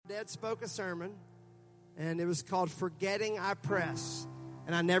dad spoke a sermon, and it was called Forgetting I Press.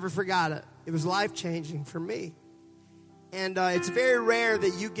 And I never forgot it. It was life-changing for me. And it's very rare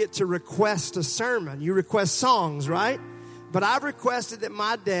that you get to request a sermon. You request songs, right? But I've requested that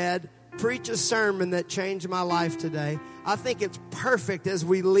my dad preach a sermon that changed my life today. I think it's perfect as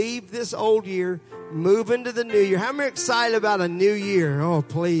we leave this old year, move into the new year. How many are excited about a new year? Oh,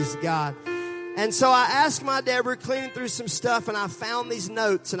 please, God. And so I asked my dad, we're cleaning through some stuff, and I found these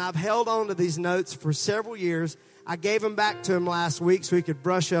notes, and I've held on to these notes for several years. I gave them back to him last week so he could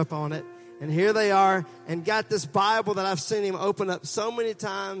brush up on it. And here they are, and got this Bible that I've seen him open up so many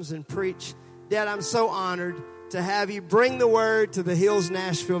times and preach. Dad, I'm so honored to have you bring the word to the Hills,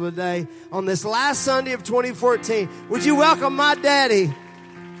 Nashville today on this last Sunday of 2014. Would you welcome my daddy,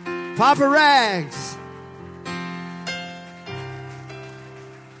 Papa Rags?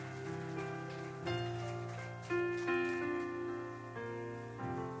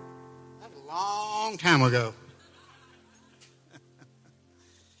 That's a long time ago.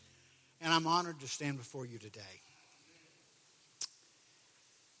 And I'm honored to stand before you today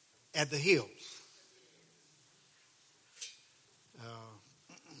at the Hills.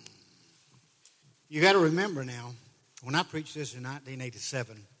 You got to remember now, when I preached this in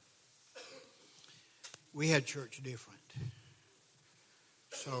 1987, we had church different.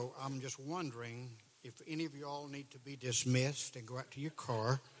 So I'm just wondering if any of you all need to be dismissed and go out to your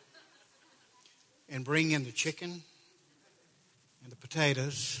car and bring in the chicken and the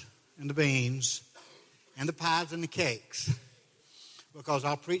potatoes and the beans and the pies and the cakes, because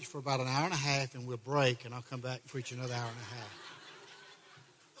I'll preach for about an hour and a half and we'll break, and I'll come back and preach another hour and a half.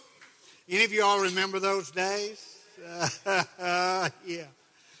 Any of you all remember those days? Yeah.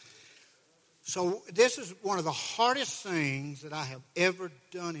 So this is one of the hardest things that I have ever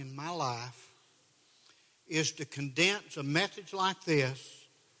done in my life, is to condense a message like this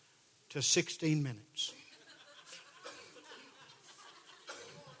to 16 minutes.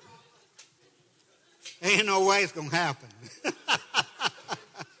 Ain't no way it's going to happen.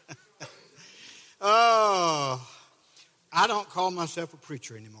 Oh, I don't call myself a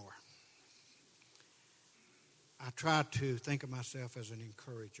preacher anymore. I try to think of myself as an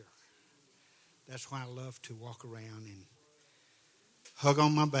encourager. That's why I love to walk around and hug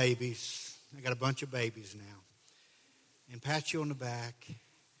on my babies. I got a bunch of babies now. And pat you on the back,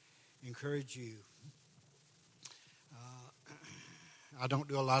 encourage you. I don't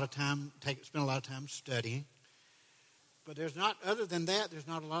do a lot of time, spend a lot of time studying. But other than that, there's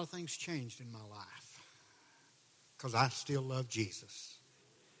not a lot of things changed in my life. Because I still love Jesus.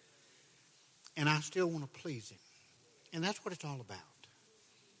 And I still want to please Him. And that's what it's all about.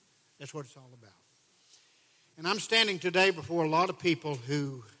 That's what it's all about. And I'm standing today before a lot of people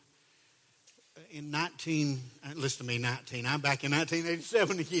who, I'm back in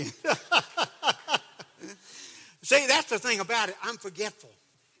 1987 again. See, that's the thing about it. I'm forgetful.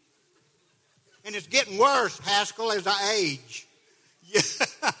 And it's getting worse, Haskell, as I age. Yeah.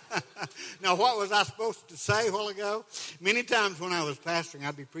 Now, what was I supposed to say a while ago? Many times when I was pastoring,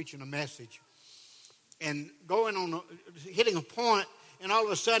 I'd be preaching a message and hitting a point, and all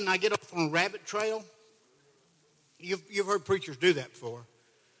of a sudden I get off on a rabbit trail. You've heard preachers do that before.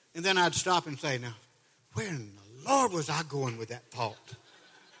 And then I'd stop and say, now, where in the Lord was I going with that thought?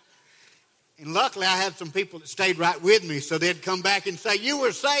 And luckily I had some people that stayed right with me, so they'd come back and say, you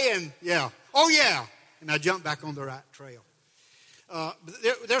were saying, yeah, oh yeah. And I jumped back on the right trail.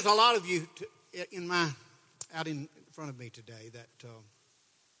 There's a lot of you out in front of me today that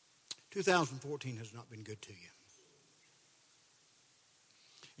 2014 has not been good to you.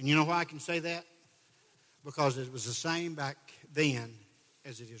 And you know why I can say that? Because it was the same back then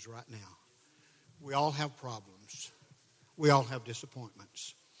as it is right now. We all have problems. We all have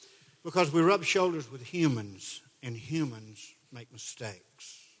disappointments. Because we rub shoulders with humans, and humans make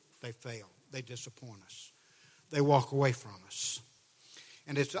mistakes. They fail. They disappoint us. They walk away from us.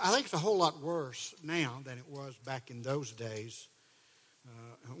 And I think it's a whole lot worse now than it was back in those days.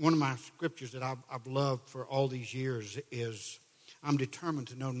 One of my scriptures that I've loved for all these years is, I'm determined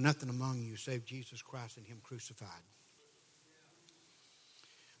to know nothing among you save Jesus Christ and Him crucified.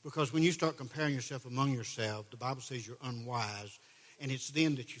 Because when you start comparing yourself among yourself, the Bible says you're unwise, and it's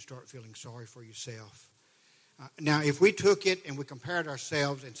then that you start feeling sorry for yourself. Now, if we took it and we compared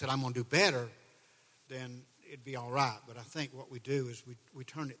ourselves and said, I'm going to do better, then it'd be all right. But I think what we do is we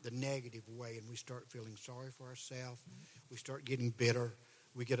turn it the negative way, and we start feeling sorry for ourselves. We start getting bitter.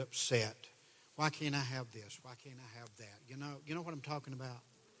 We get upset. Why can't I have this? Why can't I have that? You know what I'm talking about?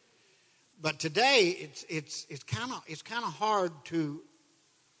 But today, it's kind of hard to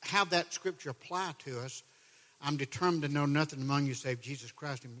have that scripture apply to us. I'm determined to know nothing among you save Jesus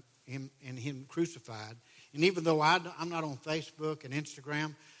Christ and Him crucified. And even though I'm not on Facebook and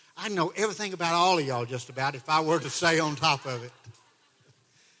Instagram, I know everything about all of y'all just about if I were to say on top of it.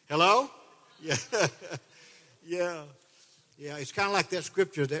 Hello? Yeah. Yeah. Yeah, it's kind of like that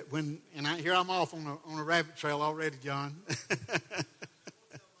scripture that here I'm off on a rabbit trail already, John.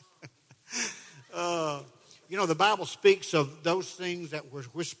 The Bible speaks of those things that were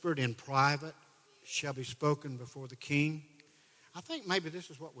whispered in private shall be spoken before the king. I think maybe this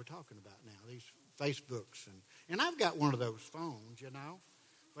is what we're talking about now, these Facebooks. And I've got one of those phones,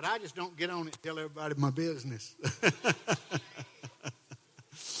 but I just don't get on it and tell everybody my business.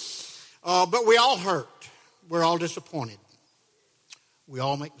 But we all hurt. We're all disappointed. We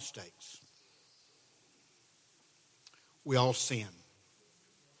all make mistakes. We all sin.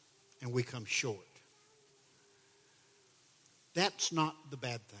 And we come short. That's not the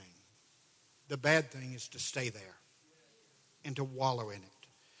bad thing. The bad thing is to stay there and to wallow in it.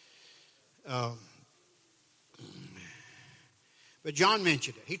 But John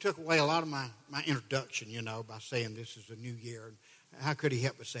mentioned it. He took away a lot of my introduction, by saying this is a new year. And how could he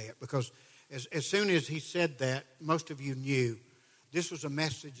help but say it? Because as soon as he said that, most of you knew this was a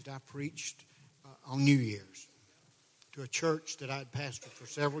message that I preached on New Year's to a church that I had pastored for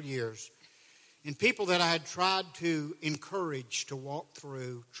several years. And people that I had tried to encourage to walk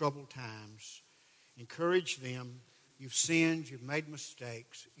through troubled times, encourage them. You've sinned, you've made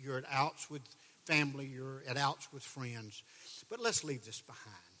mistakes, you're at outs with family, you're at outs with friends. But let's leave this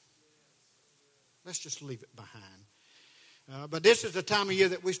behind. Let's just leave it behind. But this is the time of year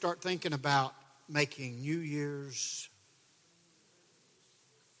that we start thinking about making New Year's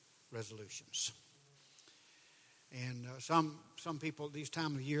resolutions. And some people at this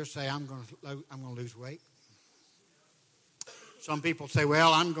time of year say, I'm going to lose weight. Some people say,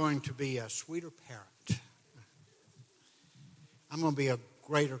 well, I'm going to be a sweeter parent. I'm going to be a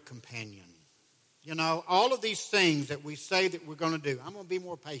greater companion. All of these things that we say that we're going to do. I'm going to be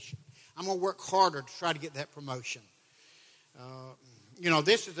more patient. I'm going to work harder to try to get that promotion.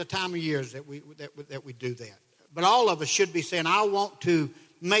 This is the time of years that we do that. But all of us should be saying, I want to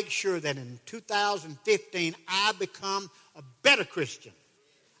make sure that in 2015 I become a better Christian.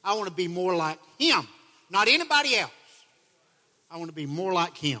 I want to be more like Him, not anybody else. I want to be more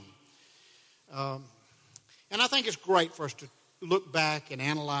like Him. And I think it's great for us to look back and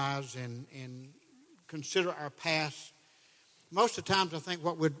analyze and consider our past. Most of the times I think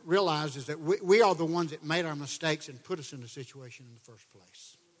what we'd realize is that we are the ones that made our mistakes and put us in the situation in the first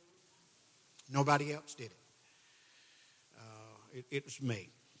place. Nobody else did it. It was me.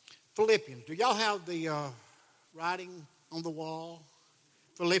 Philippians. Do y'all have the writing on the wall?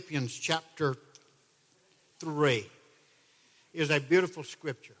 Philippians chapter 3 is a beautiful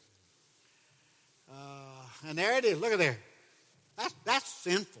scripture. And there it is. Look at there. That's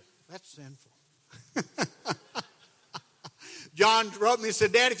sinful. That's sinful. John wrote me and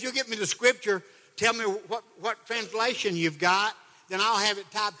said, Dad, if you'll get me the scripture, tell me what translation you've got, then I'll have it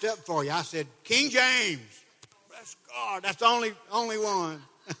typed up for you. I said, King James. Bless God, that's the only one.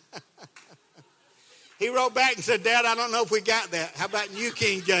 He wrote back and said, Dad, I don't know if we got that. How about New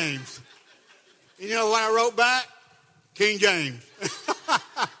King James? And you know what I wrote back? King James.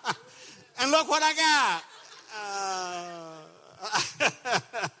 And look what I got.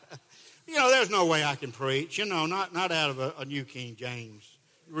 There's no way I can preach. Not out of a New King James,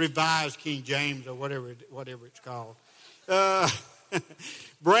 Revised King James, or whatever it's called.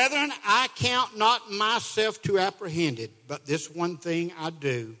 Brethren, I count not myself to apprehended, but this one thing I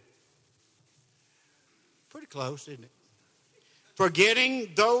do. Pretty close, isn't it?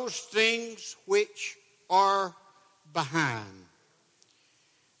 Forgetting those things which are behind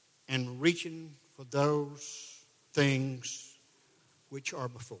and reaching for those things which are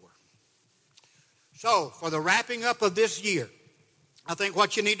before. So, for the wrapping up of this year, I think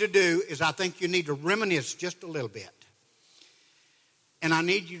what you need to do is I think you need to reminisce just a little bit. And I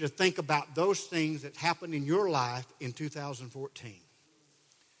need you to think about those things that happened in your life in 2014.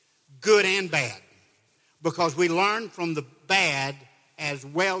 Good and bad. Because we learn from the bad as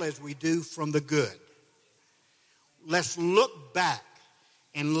well as we do from the good. Let's look back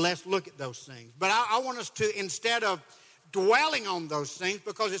and let's look at those things. But I want us to, instead of dwelling on those things,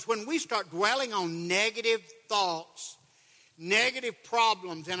 because it's when we start dwelling on negative thoughts, negative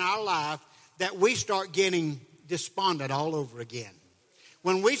problems in our life, that we start getting despondent all over again.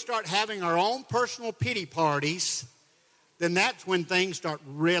 When we start having our own personal pity parties, then that's when things start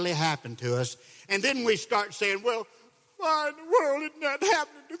really happening to us. And then we start saying, well, why in the world isn't that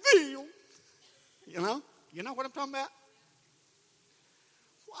happening to them? You know what I'm talking about?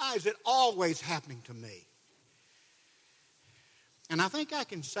 Why is it always happening to me? And I think I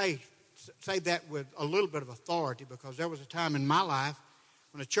can say that with a little bit of authority, because there was a time in my life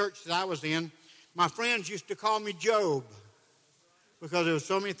when the church that I was in, my friends used to call me Job, because there were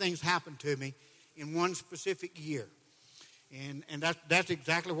so many things happened to me in one specific year. And that's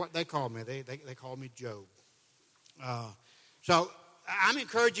exactly what they called me. They called me Job. So I'm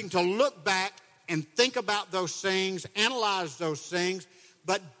encouraging to look back and think about those things, analyze those things,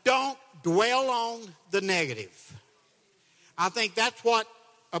 but don't dwell on the negative. I think that's what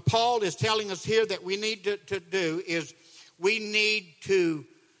Paul is telling us here that we need to do is we need to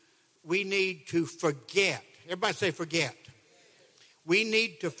forget. Everybody say forget. We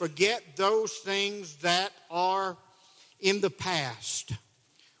need to forget those things that are in the past.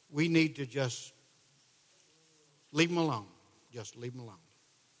 We need to just leave them alone. Just leave them alone.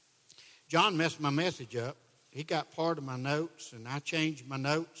 John messed my message up. He got part of my notes, and I changed my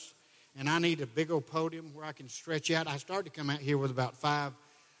notes. And I need a big old podium where I can stretch out. I started to come out here with about 5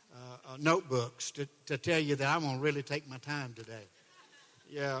 notebooks to tell you that I'm going to really take my time today.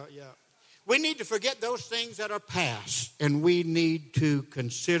 Yeah. We need to forget those things that are past, and we need to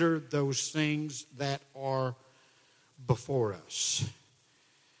consider those things that are before us.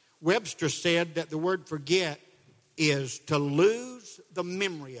 Webster said that the word forget is to lose the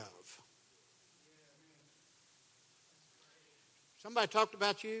memory of. Somebody talked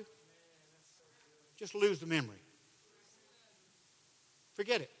about you? Just lose the memory.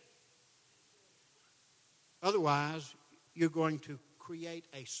 Forget it. Otherwise, you're going to create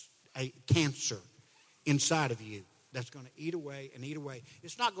a cancer inside of you that's going to eat away and eat away.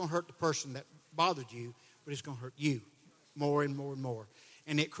 It's not going to hurt the person that bothered you, but it's going to hurt you more and more and more.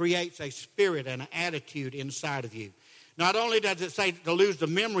 And it creates a spirit and an attitude inside of you. Not only does it say to lose the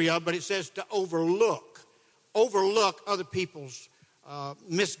memory of, but it says to overlook other people's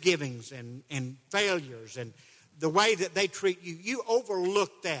misgivings and failures and the way that they treat you. You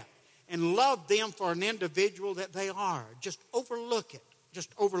overlook that and love them for an individual that they are. Just overlook it. Just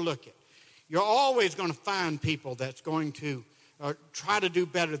overlook it. You're always going to find people that's going to try to do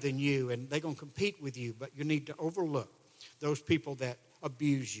better than you, and they're going to compete with you, but you need to overlook those people that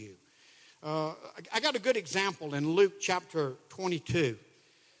abuse you. I got a good example in Luke chapter 22.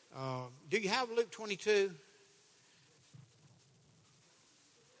 Do you have Luke 22?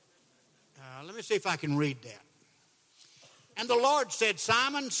 Let me see if I can read that. And the Lord said,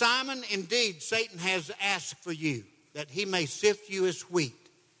 Simon, Simon, indeed Satan has asked for you, that he may sift you as wheat.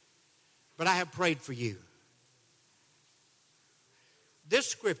 But I have prayed for you. This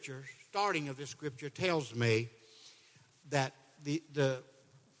scripture, starting of this scripture, tells me that the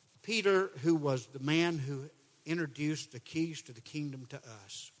Peter, who was the man who introduced the keys to the kingdom to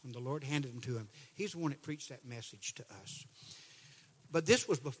us, when the Lord handed them to him, he's the one that preached that message to us. But this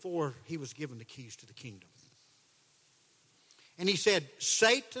was before he was given the keys to the kingdom. And he said,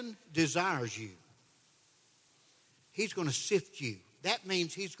 Satan desires you. He's going to sift you. That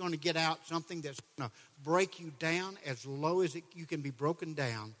means he's going to get out something that's going to break you down as low as you can be broken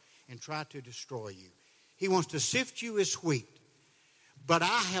down and try to destroy you. He wants to sift you as wheat. But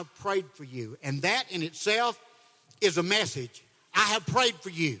I have prayed for you. And that in itself is a message. I have prayed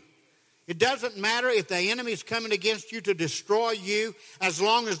for you. It doesn't matter if the enemy is coming against you to destroy you. As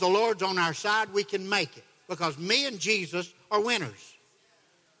long as the Lord's on our side, we can make it. Because me and Jesus are winners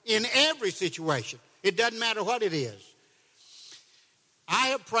in every situation. It doesn't matter what it is. I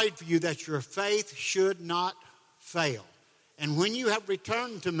have prayed for you that your faith should not fail. And when you have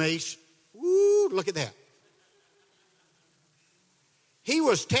returned to me, look at that. He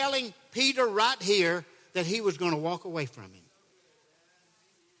was telling Peter right here that he was going to walk away from him.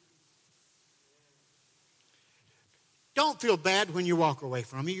 Don't feel bad when you walk away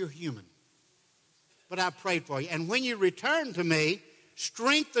from me. You're human. But I prayed for you. And when you return to me,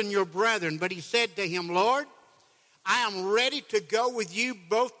 strengthen your brethren. But he said to him, Lord, I am ready to go with you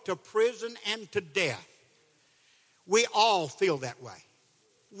both to prison and to death. We all feel that way.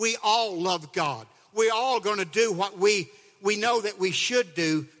 We all love God. We're all going to do what we know that we should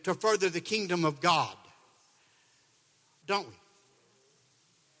do to further the kingdom of God. Don't we?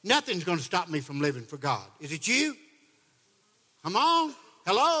 Nothing's going to stop me from living for God. Is it you? Come on.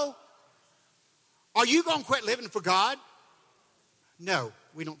 Hello? Are you going to quit living for God? No,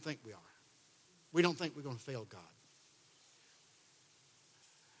 we don't think we are. We don't think we're going to fail God.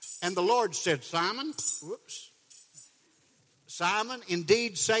 And the Lord said, Simon, Simon,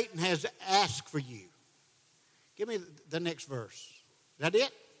 indeed Satan has asked for you. Give me the next verse. Is that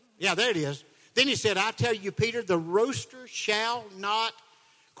it? Yeah, there it is. Then he said, I tell you, Peter, the rooster shall not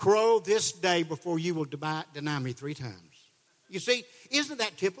crow this day before you will deny me 3 times. You see, isn't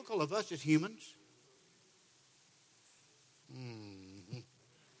that typical of us as humans?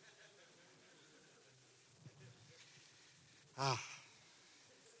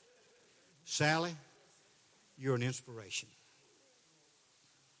 Sally, you're an inspiration.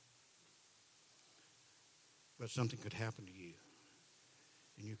 But something could happen to you,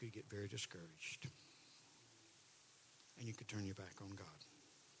 and you could get very discouraged. And you could turn your back on God.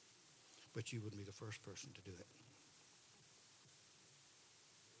 But you wouldn't be the first person to do it.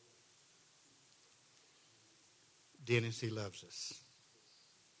 Dennis, he loves us.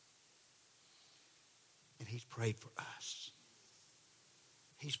 And he's prayed for us.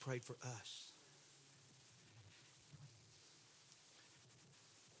 He's prayed for us.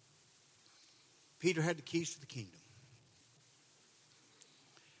 Peter had the keys to the kingdom.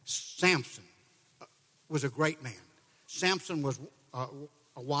 Samson was a great man. Samson was a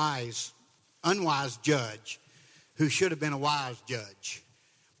unwise judge who should have been a wise judge.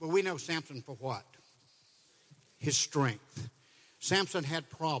 But we know Samson for what? His strength. Samson had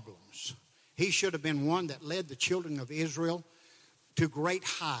problems. He should have been one that led the children of Israel to great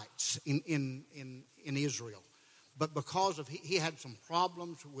heights in Israel. But because of he had some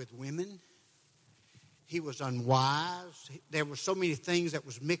problems with women, he was unwise. There were so many things that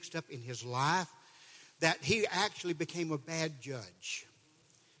was mixed up in his life that he actually became a bad judge.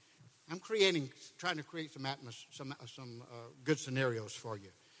 I'm trying to create some good scenarios for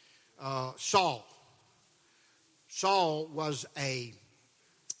you. Saul. Saul was a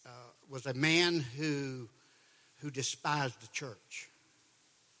man who despised the church.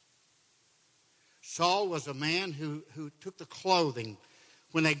 Saul was a man who took the clothing.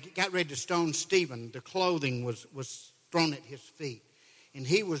 When they got ready to stone Stephen, the clothing was thrown at his feet. And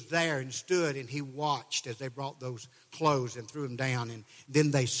he was there and stood and he watched as they brought those clothes and threw him down. And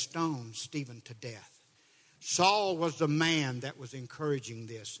then they stoned Stephen to death. Saul was the man that was encouraging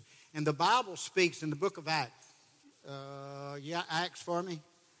this. And the Bible speaks in the book of Acts. Acts for me.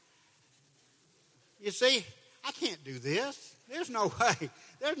 You see, I can't do this. There's no way.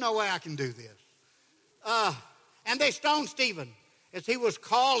 There's no way I can do this. And they stoned Stephen as he was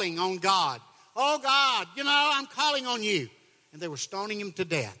calling on God. Oh, God, I'm calling on you. And they were stoning him to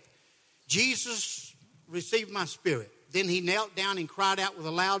death. Jesus received my spirit. Then he knelt down and cried out with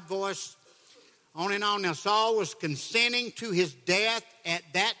a loud voice. On and on. Now Saul was consenting to his death. At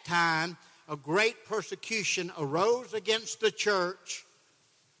that time, a great persecution arose against the church,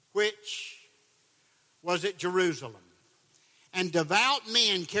 which was at Jerusalem. And devout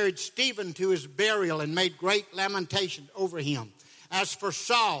men carried Stephen to his burial and made great lamentation over him. As for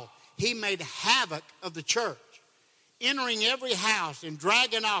Saul, he made havoc of the church, entering every house and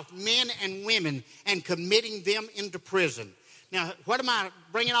dragging off men and women and committing them into prison. Now, what am I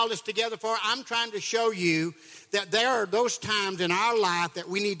bringing all this together for? I'm trying to show you that there are those times in our life that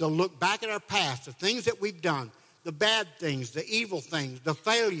we need to look back at our past, the things that we've done, the bad things, the evil things, the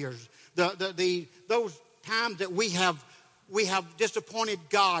failures, those times that we have disappointed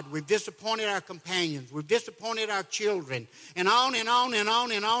God, we've disappointed our companions, we've disappointed our children, and on and on and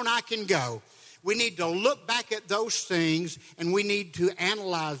on and on I can go. We need to look back at those things and we need to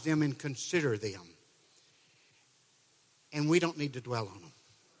analyze them and consider them. And we don't need to dwell on them.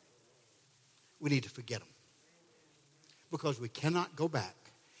 We need to forget them. Because we cannot go back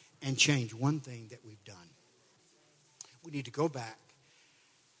and change one thing that we've done. We need to go back,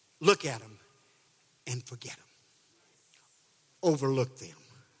 look at them, and forget them. Overlook them.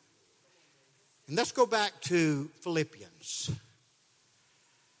 And let's go back to Philippians.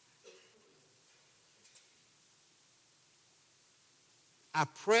 I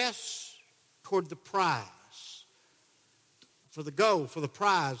press toward the prize, for the goal, for the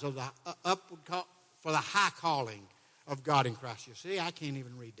prize of the upward call, for the high calling of God in Christ. You see, I can't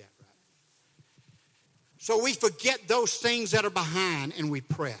even read that right. So we forget those things that are behind and we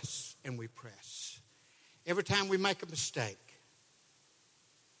press and we press. Every time we make a mistake,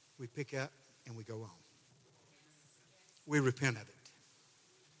 we pick up and we go on. We repent of it.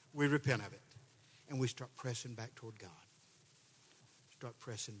 We repent of it. And we start pressing back toward God. Start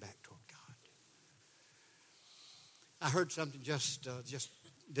pressing back toward God. I heard something just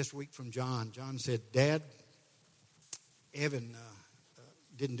this week from John. John said, Dad, Evan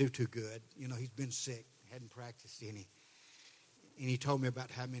didn't do too good. He's been sick, hadn't practiced any. And he told me about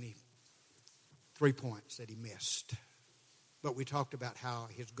how many 3 points that he missed. But we talked about how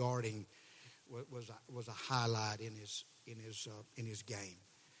his guarding was a highlight in his game.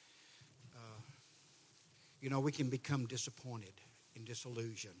 We can become disappointed and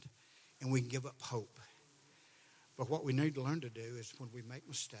disillusioned, and we can give up hope. But what we need to learn to do is when we make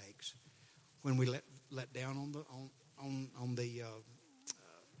mistakes, when we let down on the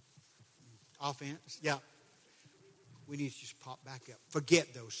offense, we need to just pop back up.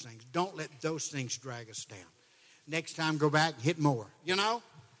 Forget those things. Don't let those things drag us down. Next time, go back and hit more, you know?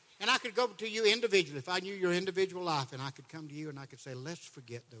 And I could go to you individually. If I knew your individual life, and I could come to you and I could say, let's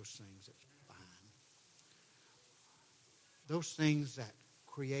forget those things that's behind. Those things that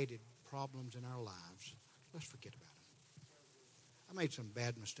created problems in our lives, let's forget about them. I made some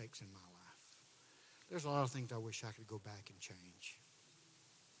bad mistakes in my life. There's a lot of things I wish I could go back and change.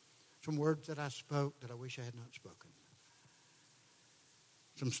 Some words that I spoke that I wish I had not spoken.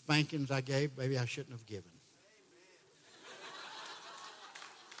 Some spankings I gave, maybe I shouldn't have given.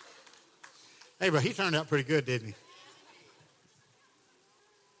 Hey, but he turned out pretty good, didn't he?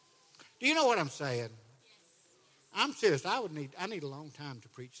 Do you know what I'm saying? I'm serious. I need a long time to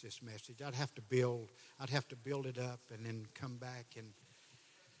preach this message. I'd have to build it up and then come back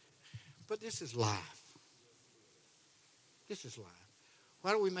but this is life. This is life.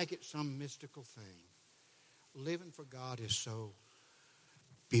 Why don't we make it some mystical thing? Living for God is so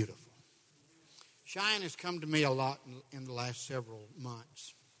beautiful. Cheyenne has come to me a lot in the last several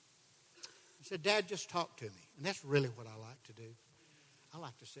months. He said, Dad, just talk to me. And that's really what I like to do. I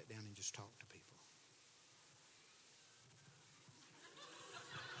like to sit down and just talk to people.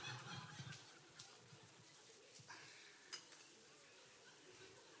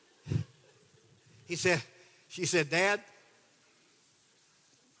 She said, Dad,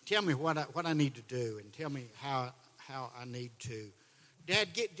 tell me what I need to do and tell me how I need to. Dad,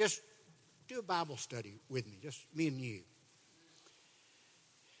 just do a Bible study with me, just me and you.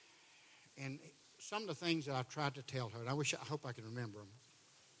 And some of the things that I've tried to tell her, and I hope I can remember them,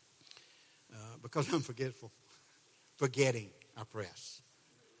 because I'm forgetful. Forgetting, I press.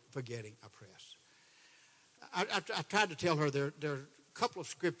 Forgetting, I press. I've tried to tell her there are a couple of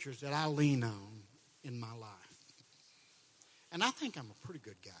scriptures that I lean on in my life. And I think I'm a pretty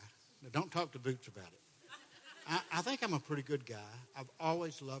good guy. Now, don't talk to Boots about it. I think I'm a pretty good guy. I've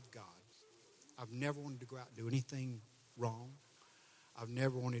always loved God. I've never wanted to go out and do anything wrong. I've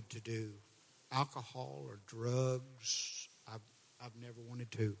never wanted to do alcohol or drugs. I've never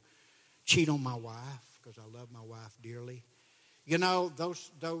wanted to cheat on my wife because I love my wife dearly. You know,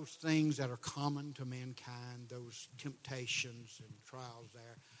 those things that are common to mankind, those temptations and trials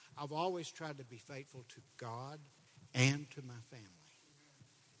there, I've always tried to be faithful to God and to my family.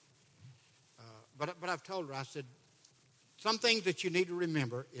 But I've told her, I said, some things that you need to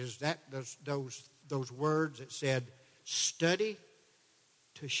remember is that those words that said, study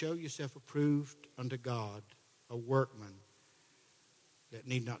to show yourself approved unto God, a workman that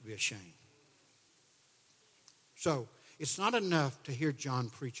need not be ashamed. So, it's not enough to hear John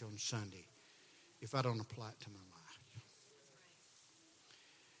preach on Sunday if I don't apply it to my life.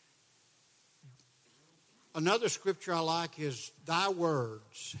 Another scripture I like is, thy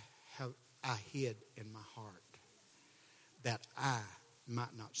words have I hid in my heart, that I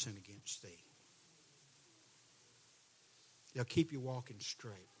might not sin against thee. They'll keep you walking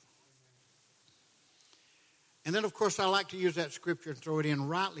straight. And then, of course, I like to use that scripture and throw it in,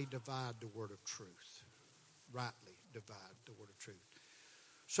 rightly divide the word of truth. Rightly divide the word of truth.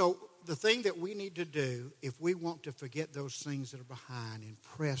 So the thing that we need to do, if we want to forget those things that are behind and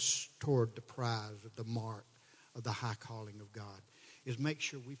press toward the prize of the mark of the high calling of God, is make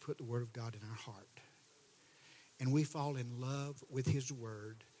sure we put the word of God in our heart. And we fall in love with his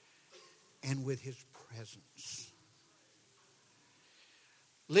word and with his presence.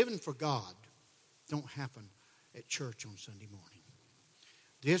 Living for God don't happen at church on Sunday morning.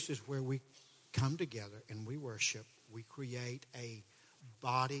 This is where we come together and we worship. We create a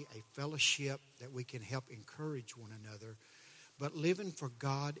body, a fellowship that we can help encourage one another. But living for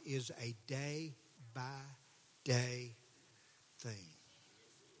God is a day by day thing.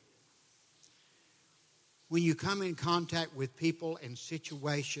 When you come in contact with people and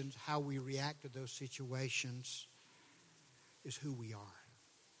situations, how we react to those situations is who we are.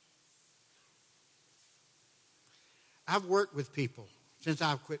 I've worked with people since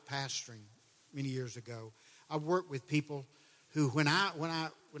I've quit pastoring many years ago. I've worked with people who, when I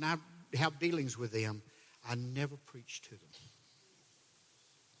have dealings with them, I never preach to them,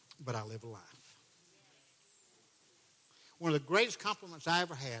 but I live a life. One of the greatest compliments I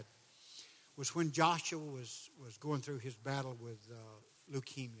ever had was when Joshua was going through his battle with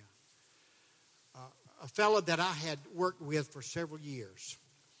leukemia. A fellow that I had worked with for several years.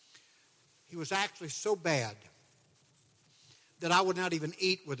 He was actually so bad that I would not even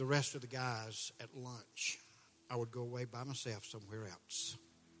eat with the rest of the guys at lunch. I would go away by myself somewhere else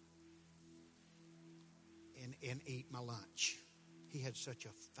and eat my lunch. He had such a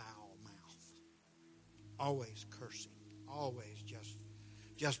foul mouth. Always cursing. Always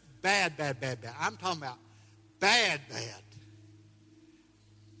just bad. I'm talking about bad.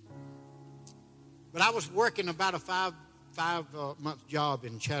 But I was working about a five-month job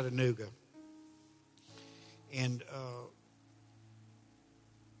in Chattanooga. And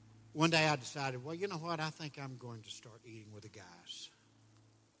one day I decided, well, you know what? I think I'm going to start eating with the guys.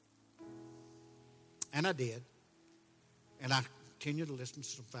 And I did. And I continued to listen to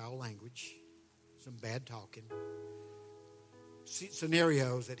some foul language, some bad talking,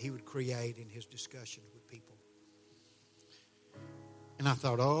 scenarios that he would create in his discussions with people. And I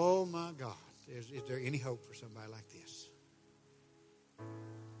thought, oh my God, is there any hope for somebody like this?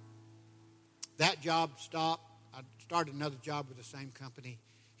 That job stopped. I started another job with the same company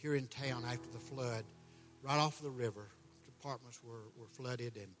here in town after the flood, right off of the river. The apartments were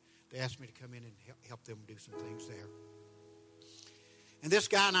flooded, and they asked me to come in and help them do some things there. And this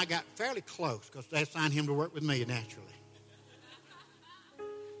guy and I got fairly close because they assigned him to work with me naturally.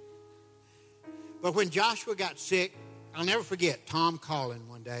 But when Joshua got sick, I'll never forget Tom calling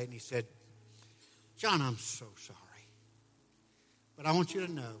one day, and he said, John, I'm so sorry. But I want you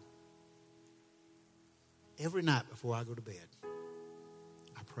to know, every night before I go to bed,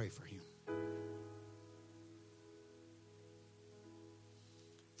 I pray for him.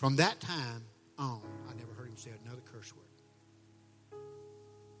 From that time on, I never heard him say another curse word.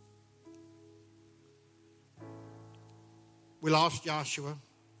 We lost Joshua.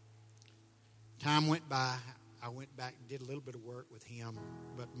 Time went by. I went back and did a little bit of work with him,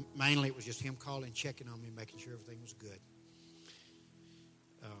 but mainly it was just him calling, checking on me, making sure everything was good.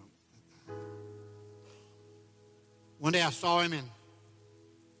 One day I saw him, and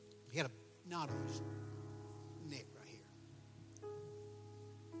he had a knot on his neck right here.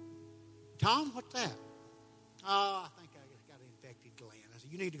 Tom, what's that? Oh, I think I got an infected gland. I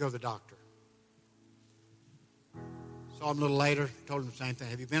said, you need to go to the doctor. Saw him a little later, told him the same thing.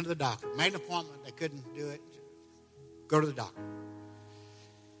 Have you been to the doctor? Made an appointment. They couldn't do it. Go to the doctor.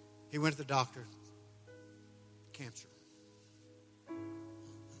 He went to the doctor. Cancer.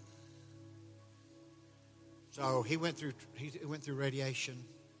 So he went through radiation,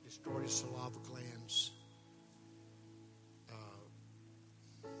 destroyed his saliva glands.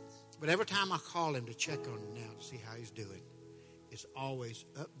 But every time I call him to check on him now to see how he's doing, it's always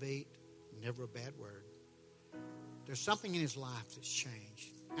upbeat, never a bad word. There's something in his life that's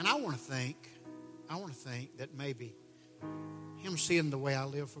changed. And I want to think that maybe him seeing the way I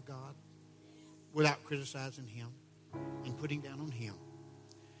live for God without criticizing him and putting down on him.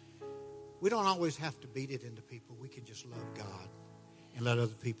 We don't always have to beat it into people. We can just love God and let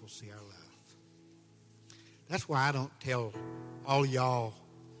other people see our love. That's why I don't tell all y'all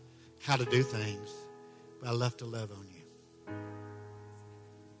how to do things, but I love to love on you.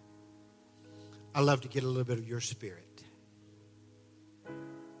 I love to get a little bit of your spirit.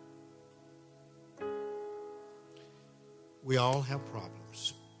 We all have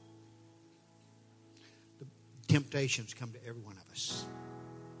problems. The temptations come to every one of us.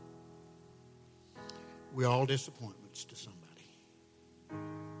 We're all disappointments to somebody.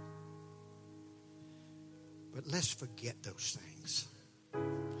 But let's forget those things.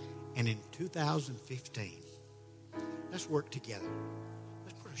 And in 2015, let's work together.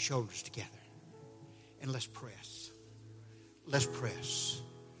 Let's put our shoulders together. And let's press. Let's press.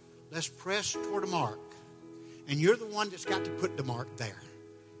 Let's press toward a mark. And you're the one that's got to put the mark there.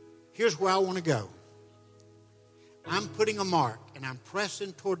 Here's where I want to go. I'm putting a mark, and I'm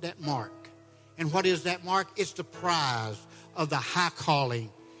pressing toward that mark. And what is that mark? It's the prize of the high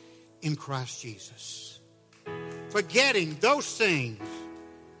calling in Christ Jesus. Forgetting those things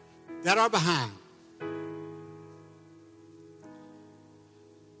that are behind.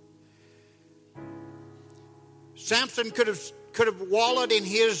 Samson could have wallowed in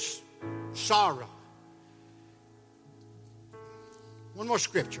his sorrow. One more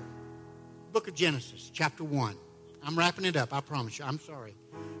scripture. Book of Genesis, chapter 1. I'm wrapping it up, I promise you. I'm sorry.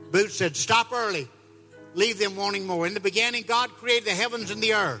 Booth said, stop early. Leave them wanting more. In the beginning, God created the heavens and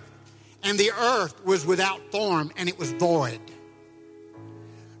the earth. And the earth was without form, and it was void.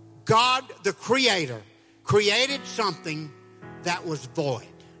 God, the Creator, created something that was void.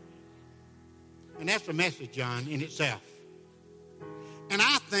 And that's a message, John, in itself. And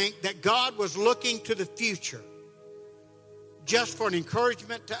I think that God was looking to the future just for an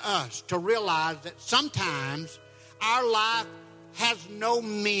encouragement to us to realize that sometimes our life has no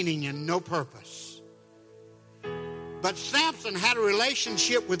meaning and no purpose. But Samson had a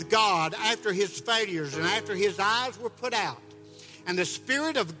relationship with God after his failures and after his eyes were put out. And the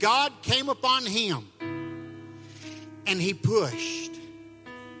Spirit of God came upon him. And he pushed.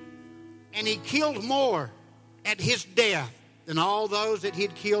 And he killed more at his death than all those that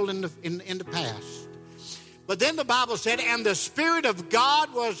he'd killed in the past. But then the Bible said, and the Spirit of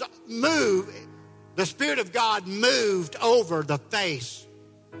God was moved the Spirit of God moved over the face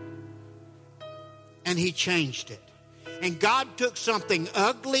and He changed it. And God took something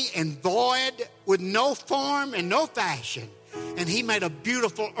ugly and void with no form and no fashion, and He made a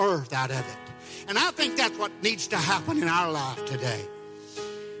beautiful earth out of it. And I think that's what needs to happen in our life today.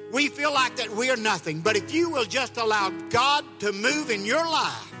 We feel like that we are nothing, but if you will just allow God to move in your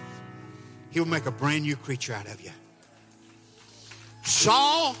life, He'll make a brand new creature out of you.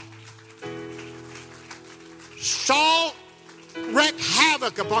 Saul wreaked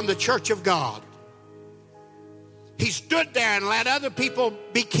havoc upon the church of God. He stood there and let other people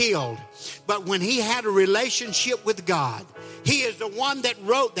be killed. But when he had a relationship with God, he is the one that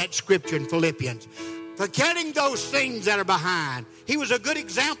wrote that scripture in Philippians. Forgetting those things that are behind. He was a good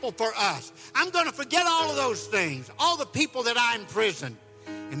example for us. I'm going to forget all of those things, all the people that I imprisoned,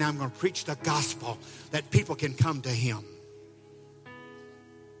 and I'm going to preach the gospel that people can come to Him.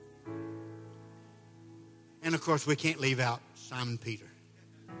 And of course, we can't leave out Simon Peter.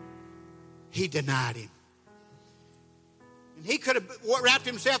 He denied Him. And he could have wrapped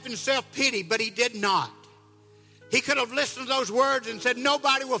himself in self-pity, but he did not. He could have listened to those words and said,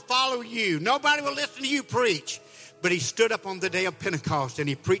 nobody will follow you. Nobody will listen to you preach. But he stood up on the day of Pentecost and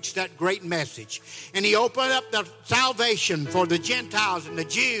he preached that great message. And he opened up the salvation for the Gentiles and the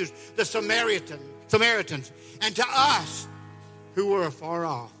Jews, the Samaritans, and to us who were afar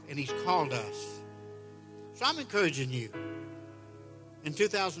off. And He's called us. So I'm encouraging you. In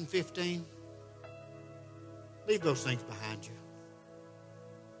 2015, leave those things behind you.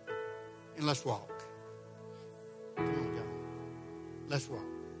 And let's walk. Come on, God. Let's walk.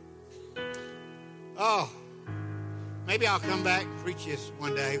 Oh, maybe I'll come back and preach this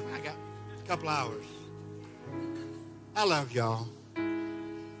one day. I got a couple hours. I love y'all.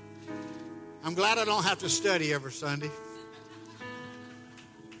 I'm glad I don't have to study every Sunday.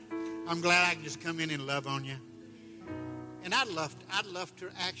 I'm glad I can just come in and love on you. And I'd love to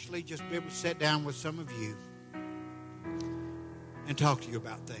actually just be able to sit down with some of you and talk to you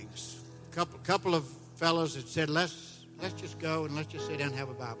about things. A couple of fellows had said, let's just go and let's just sit down and have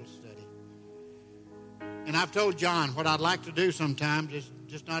a Bible study. And I've told John what I'd like to do sometimes is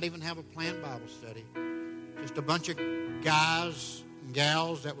just not even have a planned Bible study. Just a bunch of guys and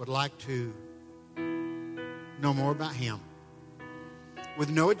gals that would like to know more about Him. With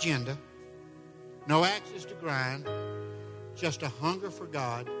no agenda, no axes to grind, just a hunger for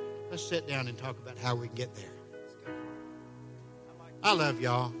God. Let's sit down and talk about how we can get there. I love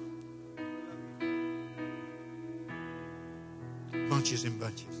y'all. Bunches and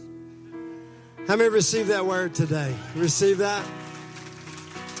bunches. How many received that word today? You received that?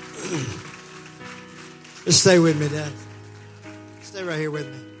 Just stay with me, Dad. Stay right here with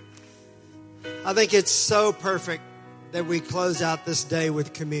me. I think it's so perfect that we close out this day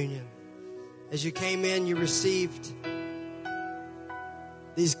with communion. As you came in, you received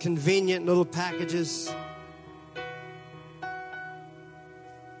these convenient little packages.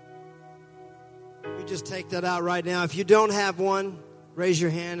 You just take that out right now. If you don't have one, raise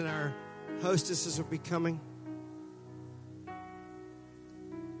your hand and our hostesses will be coming.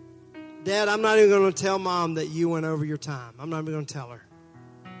 Dad, I'm not even going to tell Mom that you went over your time. I'm not even going to tell her.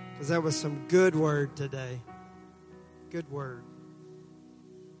 Because that was some good word today. Good word.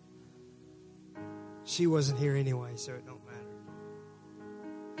 She wasn't here anyway, so it don't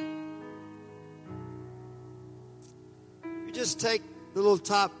matter. You just take the little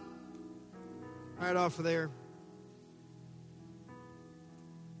top right off of there.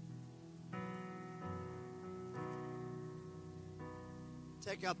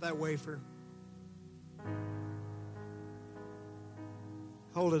 Take out that wafer.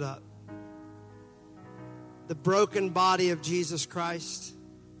 Hold it up. The broken body of Jesus Christ.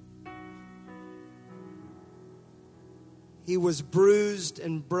 He was bruised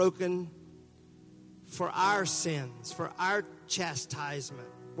and broken for our sins, for our chastisement.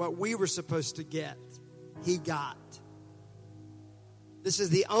 What we were supposed to get, He got. This is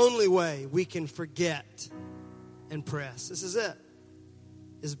the only way we can forget and press. This is it.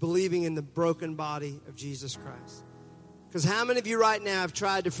 Is believing in the broken body of Jesus Christ. Because how many of you right now have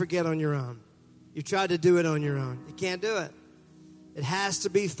tried to forget on your own? You've tried to do it on your own. You can't do it. It has to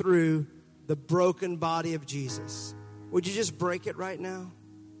be through the broken body of Jesus. Would you just break it right now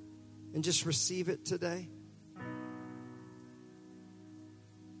and just receive it today?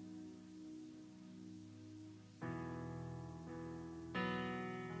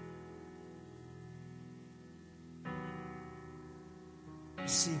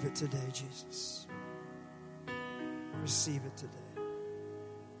 Receive it today, Jesus. Receive it today.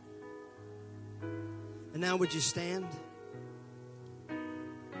 And now would you stand?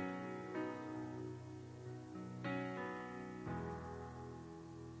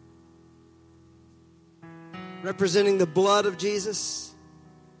 representing the blood of Jesus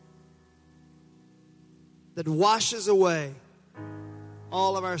that washes away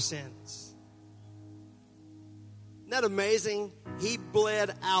all of our sins. Isn't that amazing? He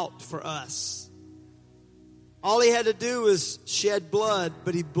bled out for us. All he had to do was shed blood,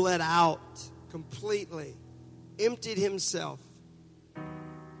 but he bled out completely, emptied himself.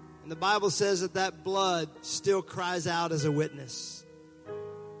 And the Bible says that blood still cries out as a witness.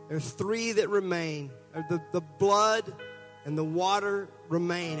 There are three that remain. The blood and the water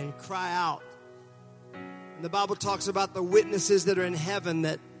remain and cry out. And the Bible talks about the witnesses that are in heaven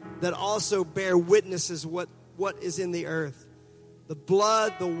that also bear witnesses what is in the earth. The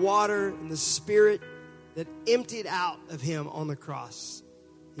blood, the water, and the Spirit that emptied out of him on the cross.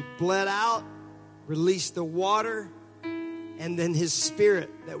 He bled out, released the water, and then his Spirit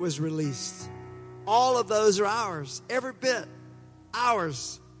that was released. All of those are ours. Every bit.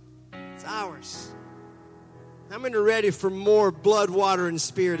 Ours. It's ours. How many are ready for more blood, water, and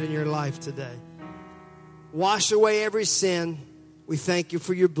Spirit in your life today? Wash away every sin. We thank you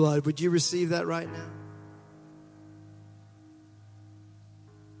for your blood. Would you receive that right now?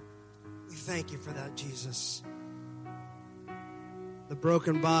 We thank you for that, Jesus. The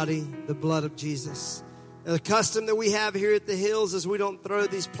broken body, the blood of Jesus. Now, the custom that we have here at the Hills is we don't throw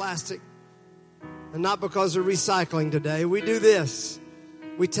these plastic, and not because of recycling today. We do this.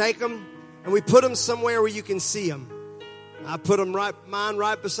 We take them and we put them somewhere where you can see them. I put them mine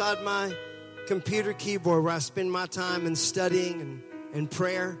right beside my computer keyboard where I spend my time in studying and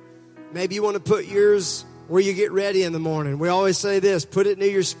prayer. Maybe you want to put yours where you get ready in the morning. We always say this, put it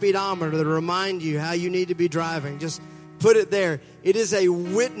near your speedometer to remind you how you need to be driving. Just put it there. It is a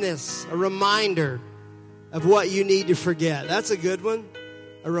witness, a reminder of what you need to forget. That's a good one.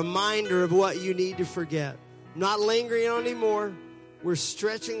 A reminder of what you need to forget. Not lingering on anymore. We're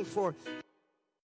stretching for